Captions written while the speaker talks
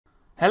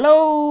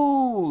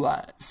Hello!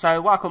 So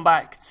welcome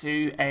back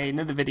to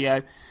another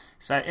video.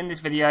 So in this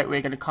video we're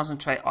going to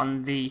concentrate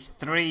on the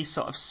three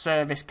sort of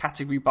service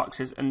category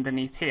boxes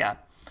underneath here.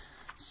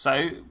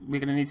 So we're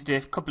going to need to do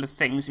a couple of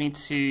things. We need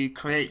to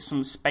create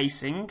some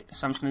spacing.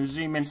 So I'm just going to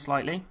zoom in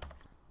slightly.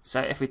 So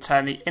if we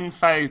turn the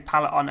info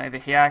palette on over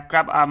here,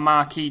 grab our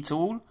Marquee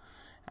Tool,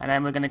 and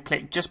then we're going to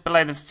click just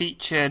below the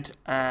featured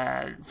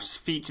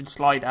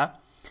slider.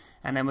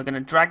 And then we're going to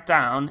drag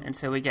down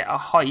until we get a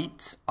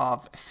height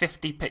of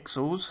 50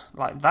 pixels,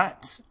 like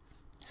that.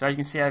 So as you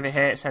can see over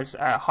here, it says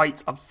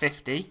height of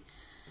 50.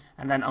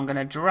 And then I'm going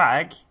to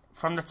drag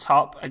from the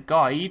top a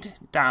guide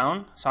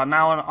down. So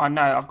now I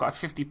know I've got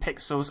 50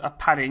 pixels of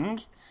padding. I'm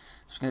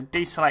just going to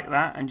deselect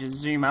that and just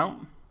zoom out.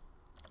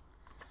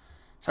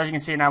 So as you can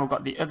see now, we've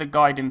got the other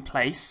guide in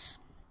place.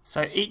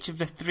 So each of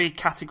the three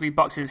category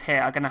boxes here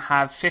are going to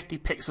have 50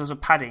 pixels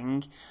of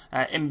padding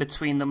in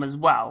between them as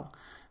well.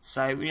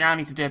 So we now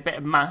need to do a bit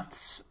of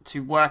maths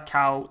to work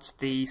out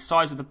the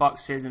size of the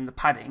boxes and the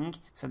padding.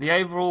 So the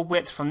overall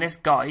width from this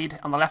guide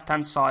on the left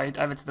hand side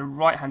over to the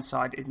right hand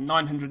side is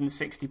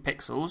 960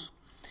 pixels.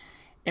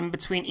 In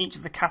between each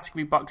of the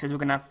category boxes we're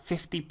going to have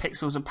 50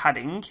 pixels of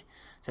padding. So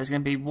there's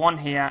going to be one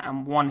here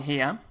and one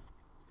here.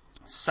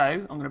 So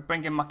I'm going to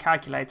bring in my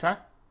calculator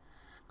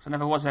because I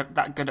never was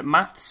that good at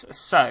maths.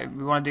 So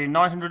we want to do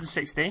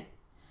 960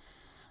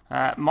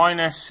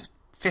 minus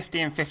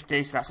 50 and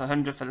 50, so that's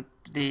 100 for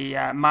the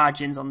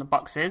margins on the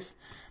boxes.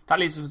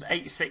 That leaves us with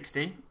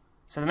 860.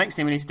 So the next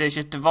thing we need to do is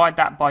just divide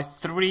that by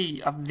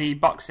 3 of the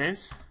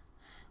boxes,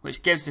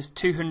 which gives us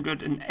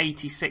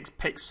 286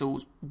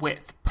 pixels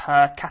width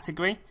per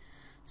category.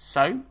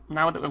 So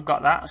now that we've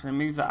got that, I'm just going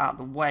to move that out of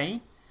the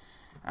way.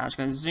 I'm just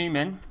going to zoom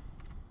in.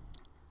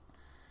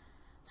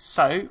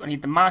 So I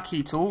need the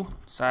Marquee Tool.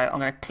 So I'm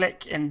going to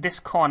click in this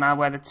corner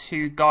where the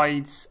two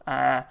guides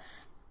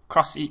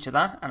cross each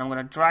other, and I'm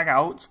going to drag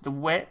out the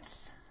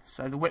width.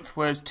 So the width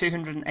was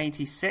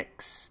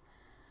 286,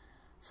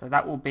 so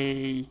that will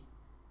be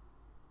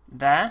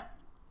there.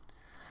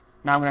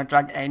 Now I'm going to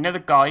drag another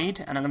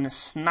guide and I'm going to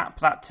snap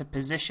that to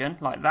position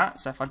like that.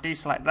 So if I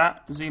deselect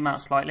that, zoom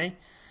out slightly,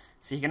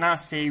 so you can now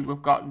see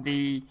we've got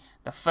the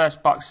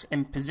first box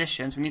in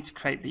position. So we need to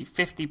create the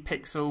 50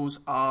 pixels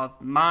of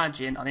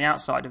margin on the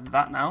outside of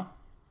that now.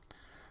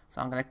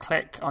 So I'm going to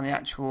click on the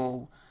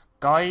actual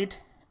guide,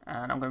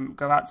 and I'm going to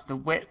go out to the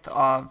width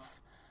of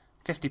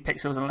 50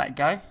 pixels and let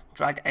go.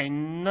 Drag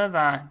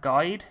another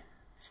guide,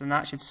 so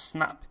that should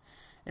snap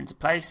into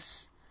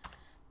place.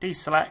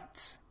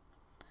 Deselect,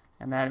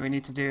 and then we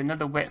need to do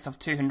another width of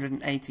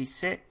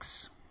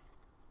 286,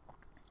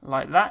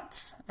 like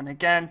that. And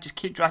again, just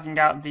keep dragging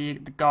out the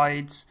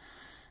guides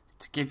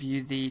to give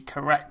you the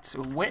correct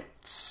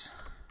widths.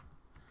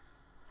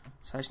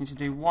 So I just need to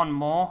do one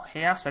more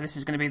here. So this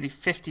is going to be the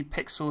 50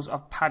 pixels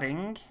of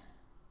padding.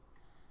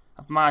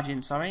 Of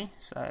margin, sorry,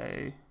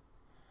 so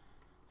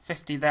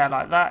 50 there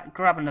like that.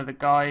 Grab another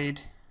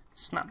guide,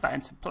 snap that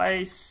into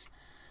place,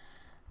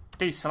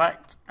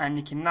 deselect, and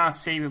you can now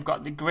see we've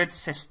got the grid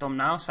system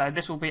now. So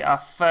this will be our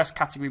first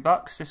category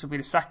box, this will be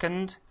the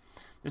second,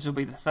 this will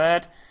be the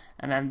third,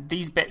 and then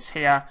these bits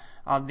here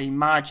are the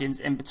margins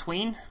in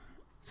between.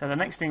 So the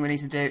next thing we need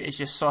to do is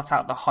just sort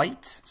out the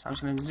height. So I'm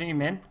just going to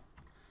zoom in.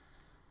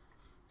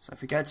 So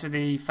if we go to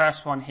the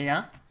first one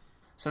here,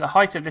 so the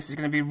height of this is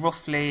going to be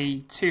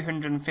roughly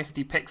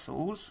 250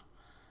 pixels.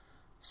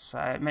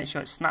 So make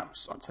sure it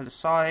snaps to the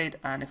side,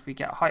 and if we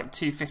get a height of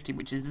 250,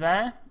 which is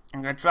there,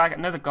 I'm going to drag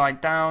another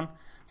guide down,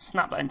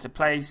 snap that into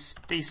place,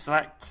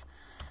 deselect,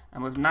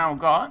 and we've now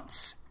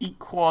got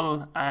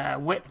equal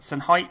widths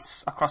and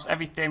heights across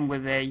everything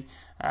with a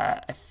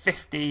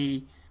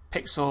 50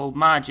 pixel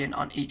margin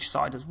on each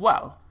side as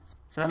well.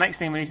 So the next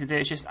thing we need to do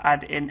is just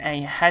add in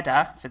a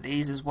header for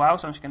these as well.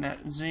 So I'm just going to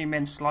zoom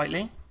in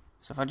slightly.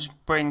 So if I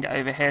just bring it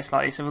over here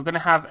slightly, so we're going to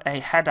have a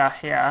header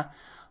here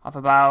of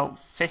about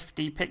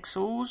 50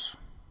 pixels,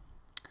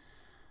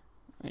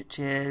 which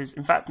is,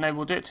 in fact, no,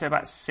 we'll do it to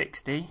about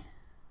 60,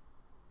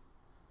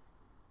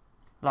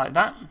 like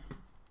that.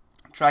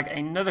 Drag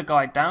another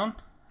guide down,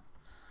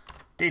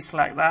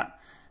 deselect that,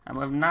 and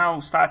we've now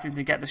started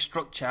to get the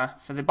structure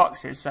for the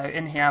boxes. So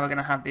in here we're going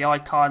to have the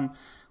icon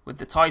with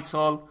the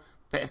title,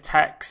 bit of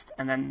text,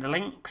 and then the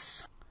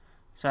links.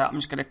 So I'm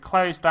just going to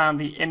close down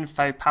the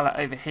info palette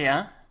over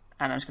here,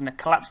 and I'm just going to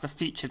collapse the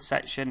featured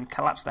section,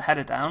 collapse the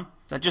header down.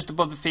 So just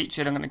above the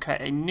featured, I'm going to create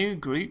a new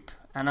group,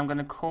 and I'm going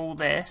to call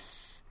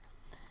this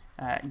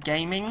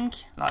gaming,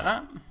 like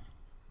that.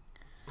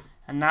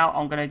 And now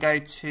I'm going to go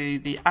to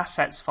the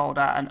assets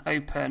folder and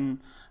open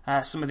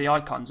some of the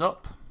icons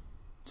up.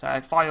 So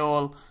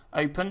file,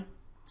 open.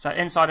 So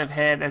inside of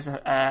here there's an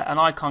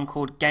icon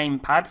called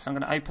gamepad, so I'm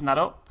going to open that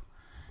up.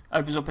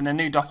 Opens up in a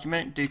new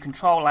document, do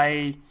Control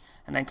A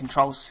and then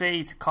Control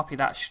C to copy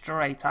that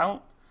straight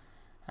out.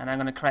 And I'm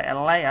going to create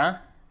a layer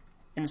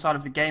inside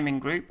of the gaming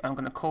group. I'm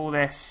going to call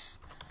this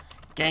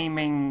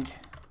gaming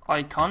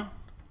icon,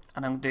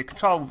 and I'm going to do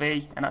Control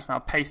V, and that's now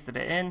pasted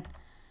it in.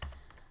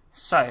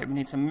 So we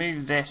need to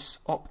move this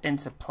up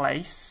into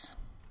place.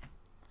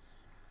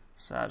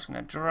 So I'm just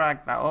going to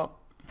drag that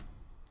up.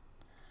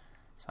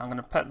 So I'm going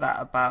to put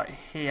that about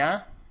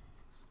here.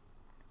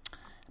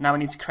 Now we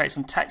need to create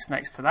some text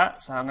next to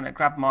that. So I'm going to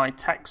grab my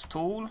text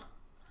tool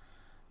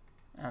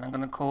and I'm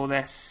going to call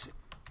this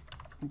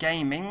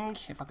gaming,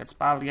 if I could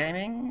spell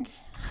gaming.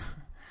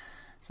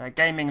 So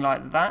gaming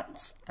like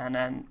that, and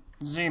then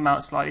zoom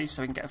out slightly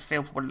so we can get a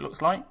feel for what it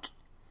looks like.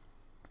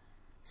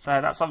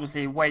 So that's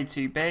obviously way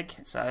too big,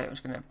 so I'm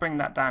just going to bring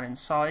that down in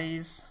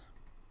size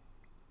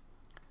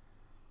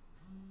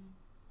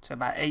to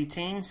about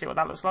 18, see what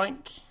that looks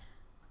like.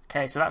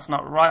 Okay, so that's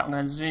not right, I'm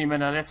going to zoom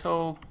in a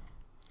little.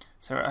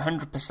 So we're at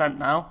 100%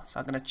 now, so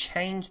I'm going to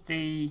change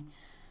the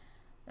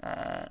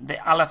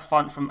Allah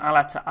font from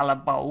Allah to Allah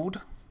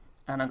bold,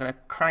 and I'm going to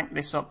crank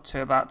this up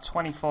to about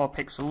 24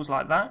 pixels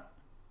like that.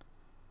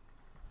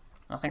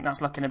 I think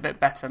that's looking a bit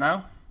better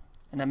now.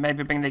 And then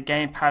maybe bring the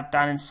gamepad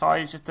down in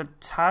size just a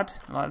tad,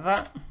 like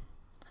that.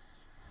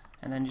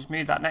 And then just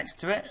move that next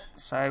to it.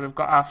 So we've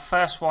got our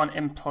first one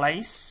in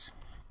place.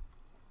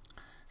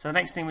 So the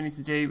next thing we need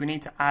to do, we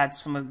need to add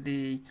some of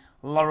the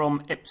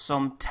lorem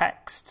ipsum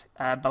text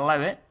below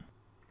it.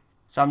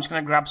 So I'm just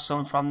going to grab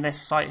some from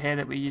this site here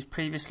that we used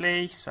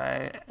previously.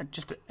 So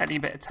just any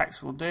bit of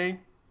text will do.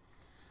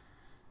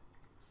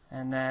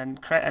 And then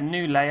create a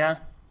new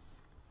layer.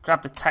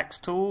 Grab the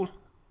text tool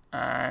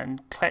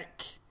and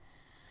click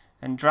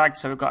and drag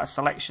so we've got a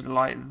selection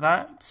like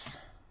that.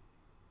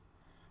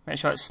 Make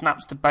sure it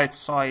snaps to both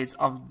sides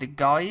of the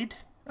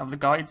guides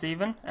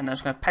even, and I'm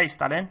just going to paste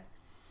that in.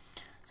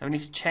 So we need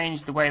to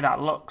change the way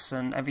that looks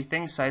and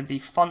everything. So the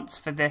font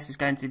for this is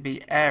going to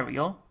be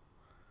Arial.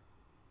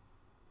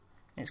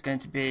 It's going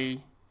to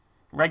be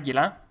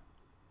regular.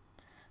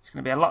 It's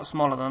going to be a lot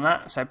smaller than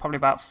that, so probably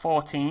about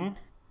 14.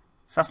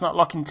 So that's not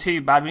looking too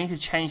bad. We need to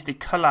change the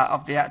colour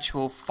of the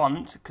actual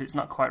font because it's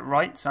not quite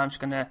right. So I'm just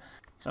going to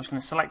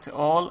select it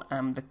all,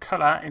 and the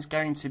colour is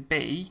going to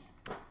be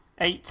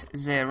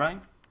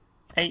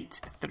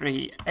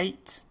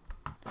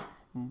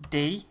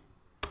 80838D.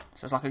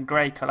 So it's like a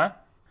grey colour.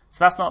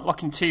 So that's not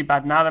looking too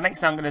bad now. The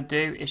next thing I'm going to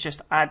do is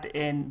just add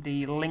in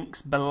the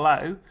links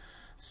below.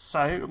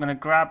 So we're going to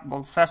grab,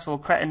 well, first of all,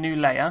 create a new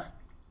layer.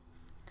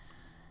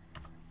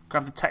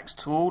 Grab the text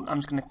tool, I'm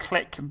just going to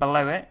click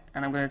below it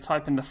and I'm going to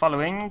type in the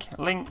following: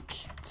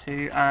 link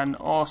to an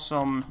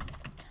awesome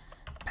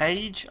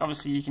page.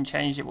 Obviously you can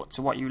change it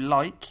to what you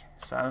like,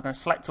 so I'm going to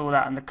select all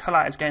that, and the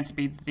colour is going to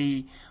be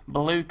the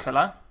blue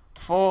colour,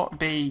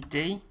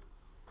 4BD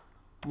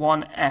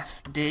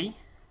 1FD,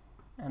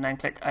 and then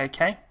click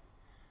OK.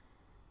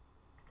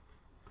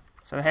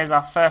 So here's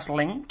our first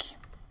link.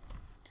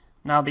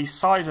 Now the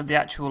size of the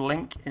actual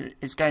link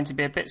is going to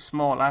be a bit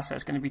smaller, so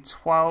it's going to be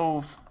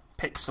 12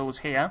 pixels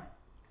here,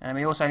 and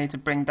we also need to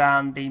bring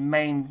down the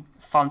main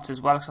font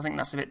as well because I think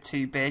that's a bit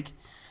too big,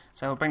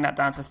 so we'll bring that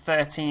down to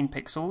 13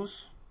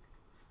 pixels,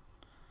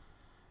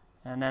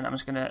 and then I'm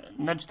just going to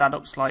nudge that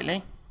up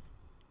slightly,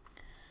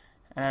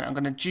 and then I'm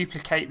going to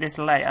duplicate this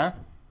layer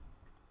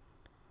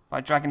by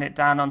dragging it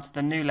down onto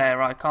the new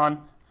layer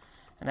icon,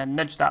 and then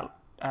nudge that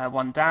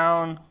one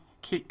down,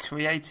 keep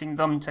creating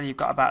them until you've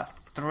got about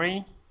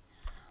 3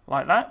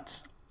 like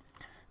that.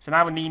 So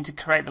now we need to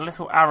create the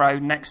little arrow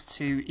next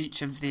to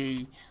each of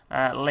the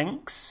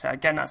links. So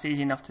again, that's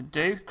easy enough to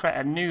do. Create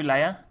a new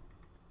layer.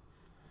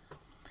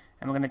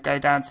 And we're going to go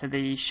down to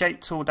the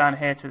shape tool down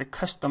here to the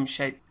custom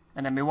shape.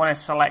 And then we want to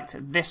select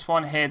this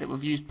one here that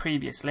we've used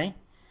previously.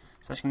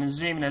 So I'm just going to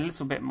zoom in a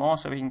little bit more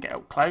so we can get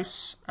up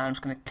close. And I'm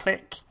just going to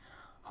click,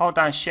 hold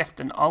down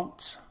Shift and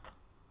Alt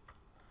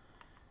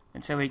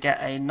until we get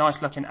a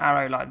nice looking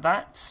arrow like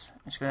that.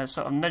 I'm just going to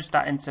sort of nudge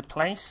that into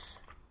place.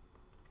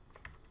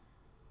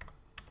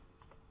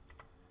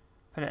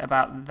 Put it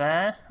about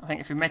there. I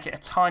think if we make it a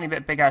tiny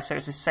bit bigger so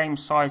it's the same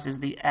size as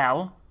the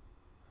L,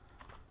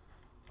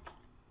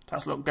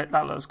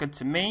 that looks good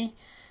to me.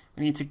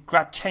 We need to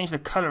change the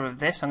colour of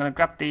this. I'm going to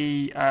grab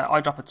the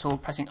eyedropper tool,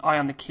 pressing I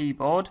on the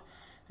keyboard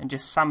and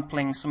just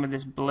sampling some of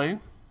this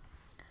blue.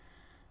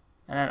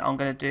 And then I'm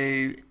going to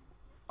do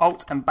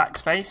Alt and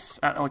backspace,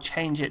 and I'll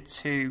change it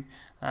to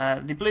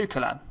the blue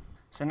colour.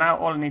 So now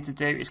all I need to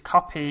do is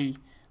copy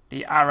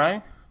the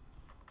arrow,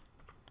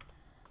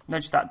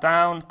 nudge that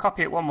down,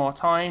 copy it one more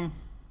time,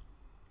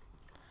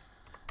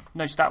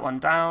 nudge that one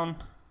down,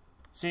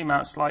 zoom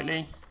out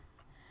slightly,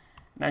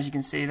 and as you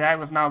can see there,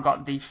 we've now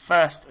got the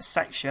first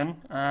section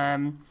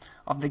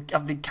of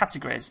the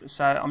categories.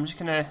 So I'm just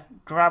going to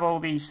grab all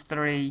these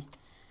 3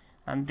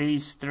 and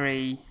these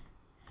 3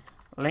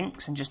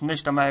 links and just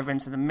nudge them over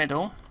into the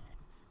middle.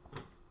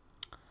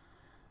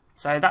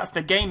 So that's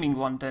the gaming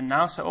one done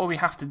now. So all we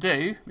have to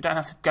do, we don't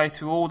have to go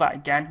through all that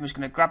again. We're just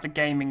going to grab the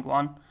gaming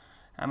one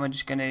and we're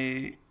just going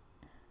to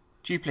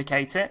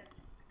duplicate it,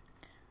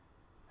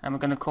 and we're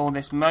going to call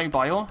this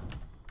mobile,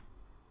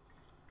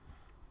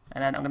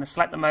 and then I'm going to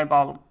select the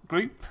mobile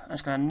group. I'm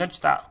just going to nudge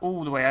that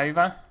all the way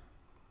over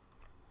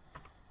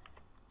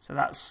so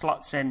that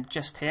slots in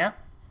just here,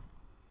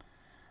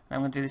 and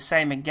I'm going to do the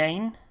same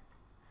again,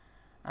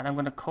 and I'm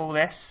going to call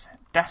this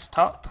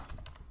desktop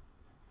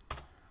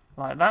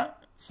like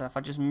that. So if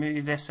I just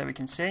move this so we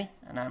can see,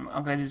 and then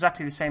I'm going to do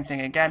exactly the same thing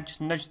again,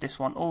 just nudge this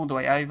one all the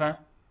way over.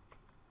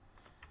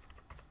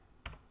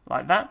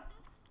 like that.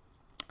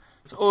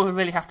 So all we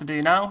really have to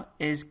do now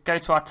is go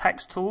to our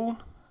text tool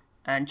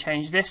and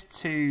change this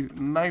to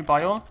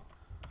mobile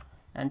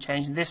and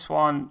change this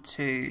one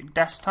to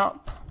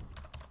desktop.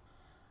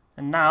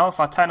 And now if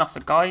I turn off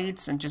the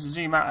guides and just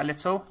zoom out a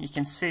little, you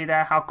can see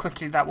there how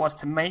quickly that was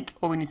to make.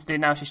 All we need to do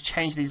now is just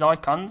change these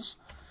icons.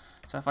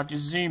 So if I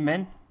just zoom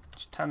in,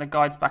 just turn the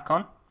guides back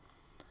on.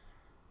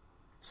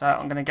 So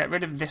I'm going to get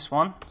rid of this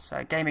one,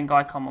 so gaming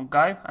icon will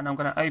go, and I'm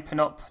going to open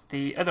up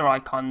the other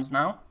icons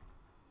now.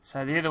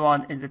 So the other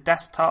one is the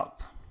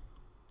desktop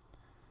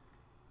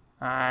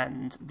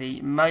and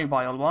the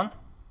mobile one.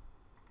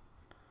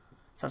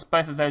 So that's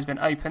both of those been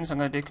opened, so I'm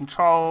going to do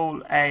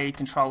Control A,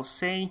 Control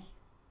C.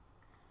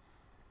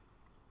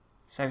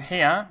 So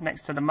here,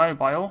 next to the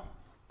mobile,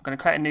 I'm going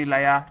to create a new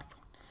layer,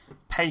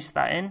 paste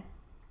that in,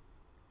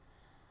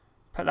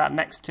 put that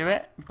next to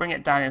it, bring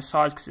it down in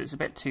size because it's a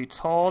bit too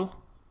tall.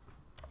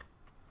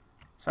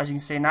 So as you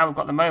can see now we've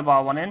got the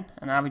mobile one in,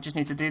 and now we just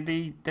need to do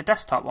the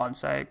desktop one.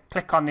 So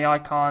click on the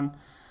icon,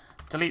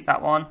 delete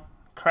that one,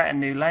 create a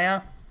new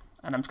layer,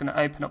 and I'm just going to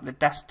open up the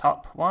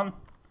desktop one.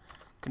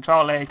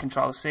 Control A,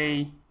 Control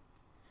C,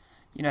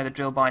 you know the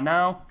drill by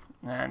now,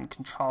 and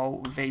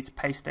Control V to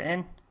paste it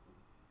in.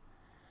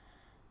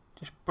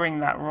 Just bring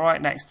that right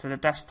next to the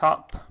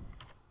desktop,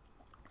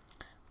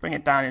 bring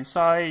it down in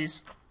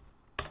size,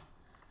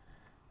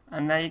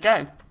 and there you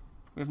go.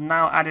 We've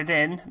now added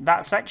in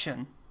that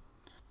section.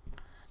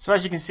 So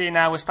as you can see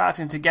now, we're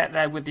starting to get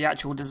there with the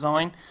actual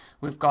design.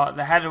 We've got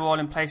the header all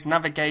in place,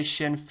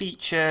 navigation,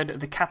 featured,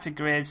 the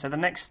categories. So the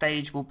next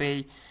stage will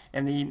be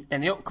in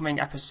the upcoming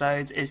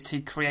episodes is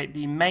to create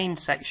the main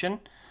section,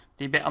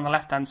 the bit on the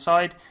left hand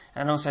side,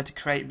 and also to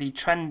create the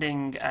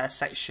trending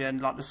section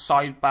like the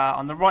sidebar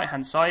on the right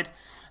hand side.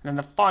 And then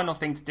the final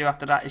thing to do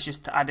after that is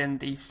just to add in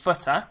the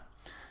footer.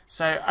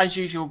 So as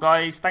usual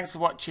guys, thanks for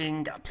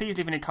watching. Please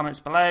leave any comments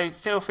below.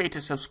 Feel free to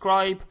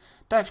subscribe.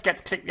 Don't forget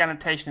to click the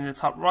annotation in the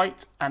top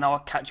right, and I'll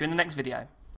catch you in the next video.